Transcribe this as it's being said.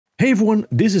Hey everyone,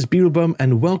 this is Beeblebum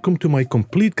and welcome to my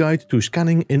complete guide to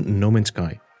scanning in No Man's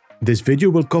Sky. This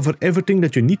video will cover everything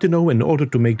that you need to know in order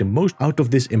to make the most out of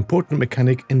this important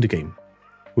mechanic in the game.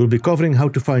 We'll be covering how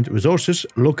to find resources,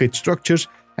 locate structures,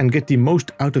 and get the most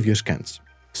out of your scans.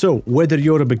 So, whether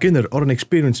you're a beginner or an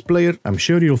experienced player, I'm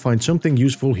sure you'll find something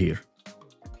useful here.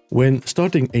 When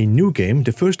starting a new game,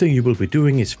 the first thing you will be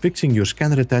doing is fixing your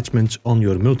scanner attachments on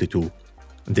your multi-tool.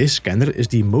 This scanner is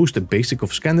the most basic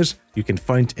of scanners you can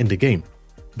find in the game,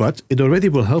 but it already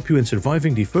will help you in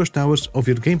surviving the first hours of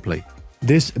your gameplay.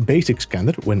 This basic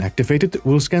scanner, when activated,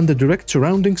 will scan the direct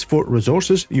surroundings for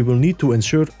resources you will need to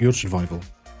ensure your survival.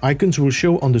 Icons will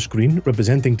show on the screen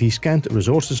representing the scanned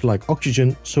resources like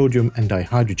oxygen, sodium and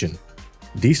dihydrogen.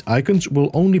 These icons will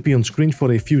only be on screen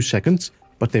for a few seconds,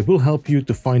 but they will help you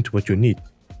to find what you need.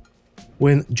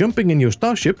 When jumping in your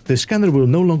starship, the scanner will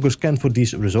no longer scan for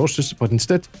these resources, but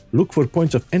instead look for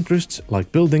points of interest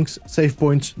like buildings, save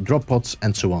points, drop pods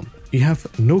and so on. You have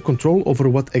no control over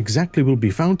what exactly will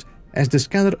be found, as the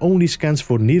scanner only scans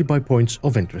for nearby points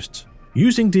of interest.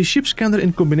 Using the ship scanner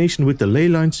in combination with the ley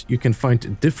lines, you can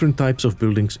find different types of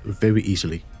buildings very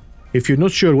easily. If you're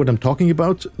not sure what I'm talking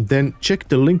about, then check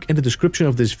the link in the description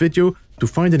of this video to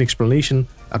find an explanation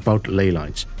about ley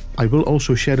lines. I will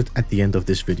also share it at the end of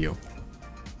this video.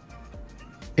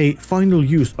 A final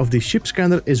use of the ship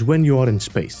scanner is when you are in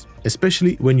space,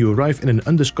 especially when you arrive in an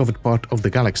undiscovered part of the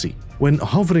galaxy. When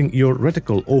hovering your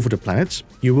reticle over the planets,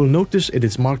 you will notice it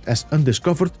is marked as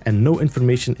undiscovered and no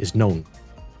information is known.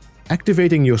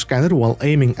 Activating your scanner while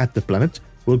aiming at the planet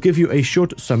will give you a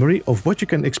short summary of what you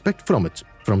can expect from it,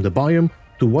 from the biome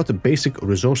to what basic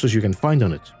resources you can find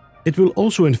on it. It will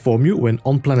also inform you when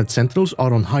on-planet sentinels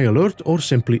are on high alert or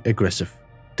simply aggressive.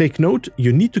 Take note,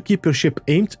 you need to keep your ship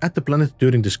aimed at the planet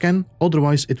during the scan,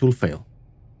 otherwise it will fail.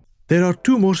 There are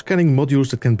two more scanning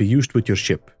modules that can be used with your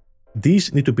ship.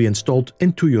 These need to be installed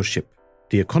into your ship: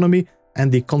 the economy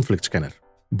and the conflict scanner.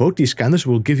 Both these scanners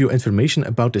will give you information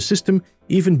about the system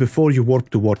even before you warp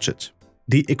towards it.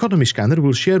 The economy scanner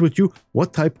will share with you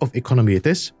what type of economy it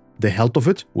is, the health of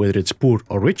it, whether it's poor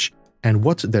or rich, and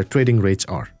what their trading rates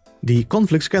are. The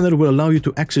conflict scanner will allow you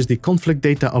to access the conflict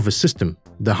data of a system.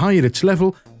 The higher its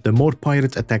level, the more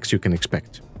pirate attacks you can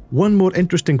expect. One more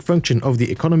interesting function of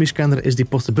the economy scanner is the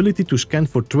possibility to scan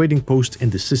for trading posts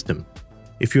in the system.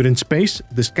 If you're in space,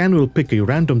 the scan will pick a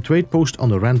random trade post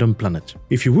on a random planet.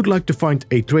 If you would like to find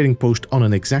a trading post on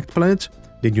an exact planet,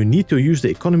 then you need to use the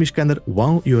economy scanner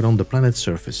while you're on the planet's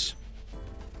surface.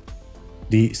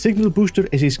 The signal booster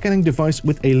is a scanning device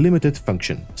with a limited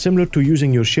function, similar to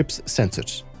using your ship's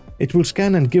sensors. It will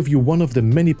scan and give you one of the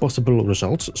many possible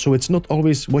results, so it's not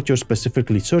always what you're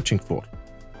specifically searching for.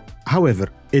 However,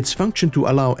 its function to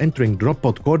allow entering drop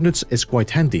pod coordinates is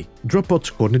quite handy. Drop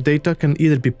pod coordinate data can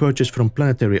either be purchased from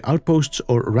planetary outposts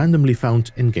or randomly found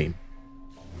in-game.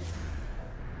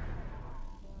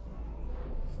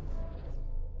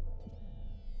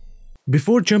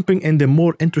 Before jumping in the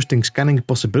more interesting scanning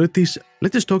possibilities,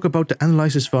 let us talk about the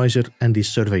analysis visor and the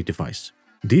survey device.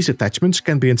 These attachments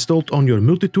can be installed on your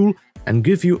multi-tool and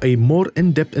give you a more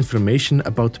in-depth information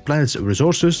about the planet's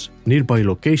resources, nearby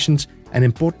locations, and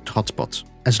important hotspots,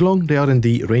 as long as they are in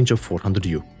the range of 400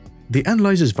 U. The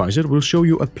analysis visor will show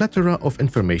you a plethora of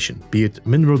information, be it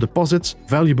mineral deposits,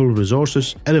 valuable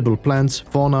resources, edible plants,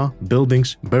 fauna,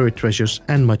 buildings, buried treasures,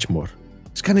 and much more.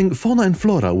 Scanning fauna and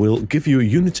flora will give you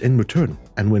units in return,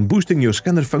 and when boosting your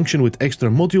scanner function with extra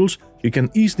modules, you can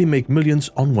easily make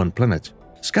millions on one planet.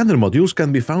 Scanner modules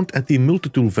can be found at the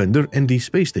multi-tool vendor in the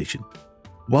space station.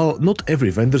 While not every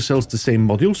vendor sells the same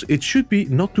modules, it should be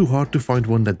not too hard to find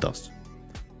one that does.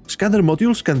 Scanner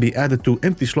modules can be added to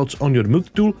empty slots on your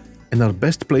multi-tool and are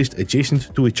best placed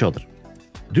adjacent to each other.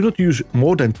 Do not use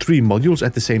more than 3 modules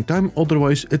at the same time,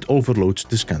 otherwise it overloads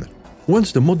the scanner.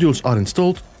 Once the modules are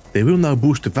installed, they will now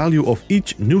boost the value of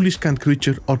each newly scanned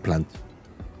creature or plant.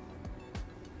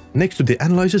 Next to the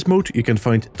analysis mode, you can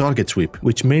find target sweep,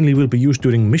 which mainly will be used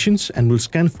during missions and will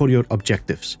scan for your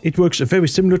objectives. It works very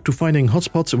similar to finding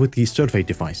hotspots with the survey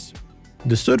device.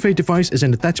 The survey device is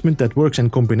an attachment that works in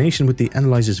combination with the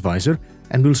analysis visor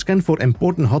and will scan for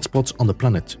important hotspots on the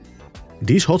planet.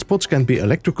 These hotspots can be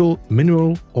electrical,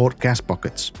 mineral, or gas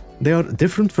pockets. They are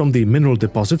different from the mineral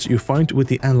deposits you find with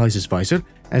the analysis visor,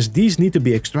 as these need to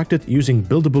be extracted using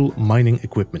buildable mining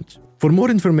equipment. For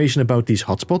more information about these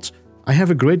hotspots, I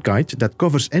have a great guide that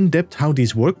covers in depth how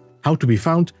these work, how to be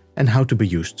found, and how to be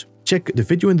used. Check the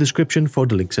video in the description for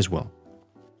the links as well.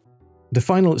 The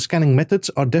final scanning methods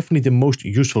are definitely the most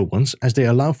useful ones, as they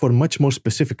allow for much more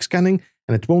specific scanning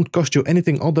and it won't cost you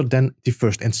anything other than the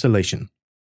first installation.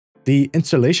 The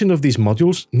installation of these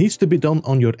modules needs to be done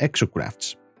on your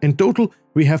exocrafts. In total,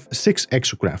 we have 6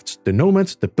 exocrafts: the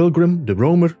Nomad, the Pilgrim, the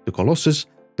Roamer, the Colossus,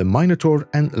 the Minotaur,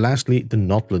 and lastly the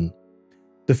Nautilin.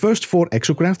 The first 4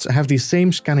 exocrafts have the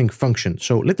same scanning function,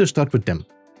 so let us start with them.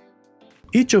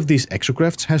 Each of these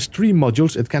exocrafts has 3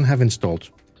 modules it can have installed.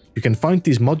 You can find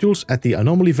these modules at the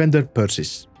anomaly vendor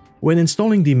Persis. When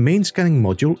installing the main scanning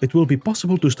module, it will be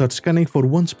possible to start scanning for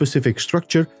one specific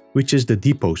structure, which is the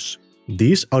depots.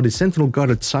 These are the sentinel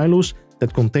guarded silos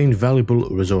that contain valuable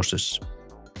resources.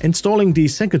 Installing the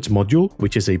second module,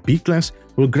 which is a B class,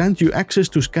 will grant you access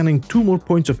to scanning 2 more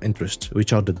points of interest,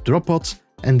 which are the drop pods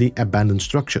and the abandoned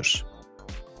structures.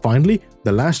 Finally,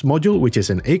 the last module, which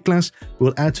is an A class,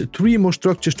 will add 3 more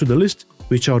structures to the list,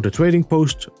 which are the trading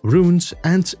post, ruins,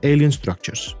 and alien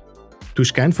structures. To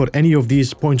scan for any of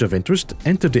these points of interest,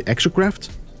 enter the exocraft,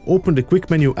 open the quick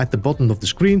menu at the bottom of the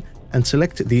screen, and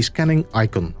select the scanning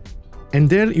icon. And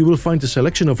there you will find a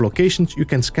selection of locations you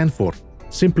can scan for.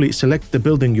 Simply select the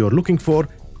building you're looking for,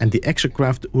 and the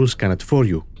exocraft will scan it for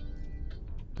you.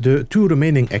 The 2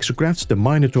 remaining exocrafts, the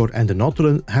Minotaur and the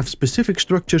Nautilin, have specific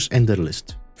structures in their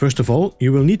list. First of all,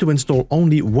 you will need to install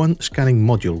only one scanning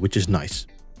module, which is nice.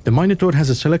 The Minotaur has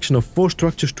a selection of 4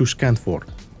 structures to scan for.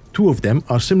 2 of them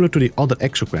are similar to the other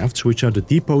exocrafts, which are the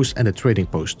depots and the trading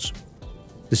posts.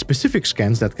 The specific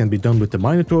scans that can be done with the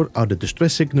Minotaur are the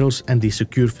distress signals and the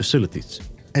secure facilities.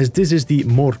 As this is the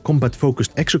more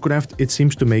combat-focused exocraft, it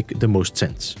seems to make the most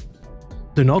sense.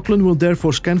 The Nautilin will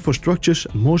therefore scan for structures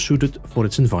more suited for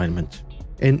its environment.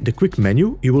 In the quick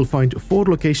menu, you will find 4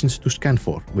 locations to scan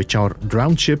for, which are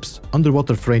drowned ships,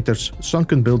 underwater freighters,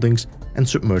 sunken buildings, and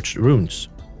submerged ruins.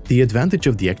 The advantage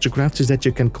of the exocrafts is that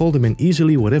you can call them in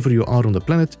easily wherever you are on the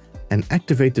planet and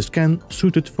activate the scan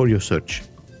suited for your search.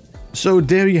 So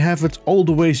there you have it, all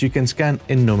the ways you can scan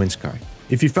in No Man's Sky.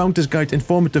 If you found this guide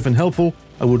informative and helpful,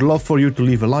 I would love for you to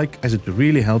leave a like, as it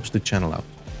really helps the channel out.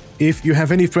 If you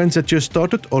have any friends that just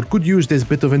started or could use this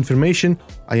bit of information,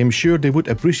 I am sure they would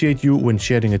appreciate you when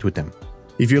sharing it with them.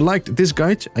 If you liked this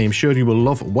guide, I am sure you will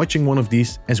love watching one of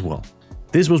these as well.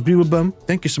 This was Beeblebum,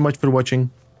 thank you so much for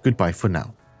watching, goodbye for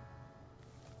now.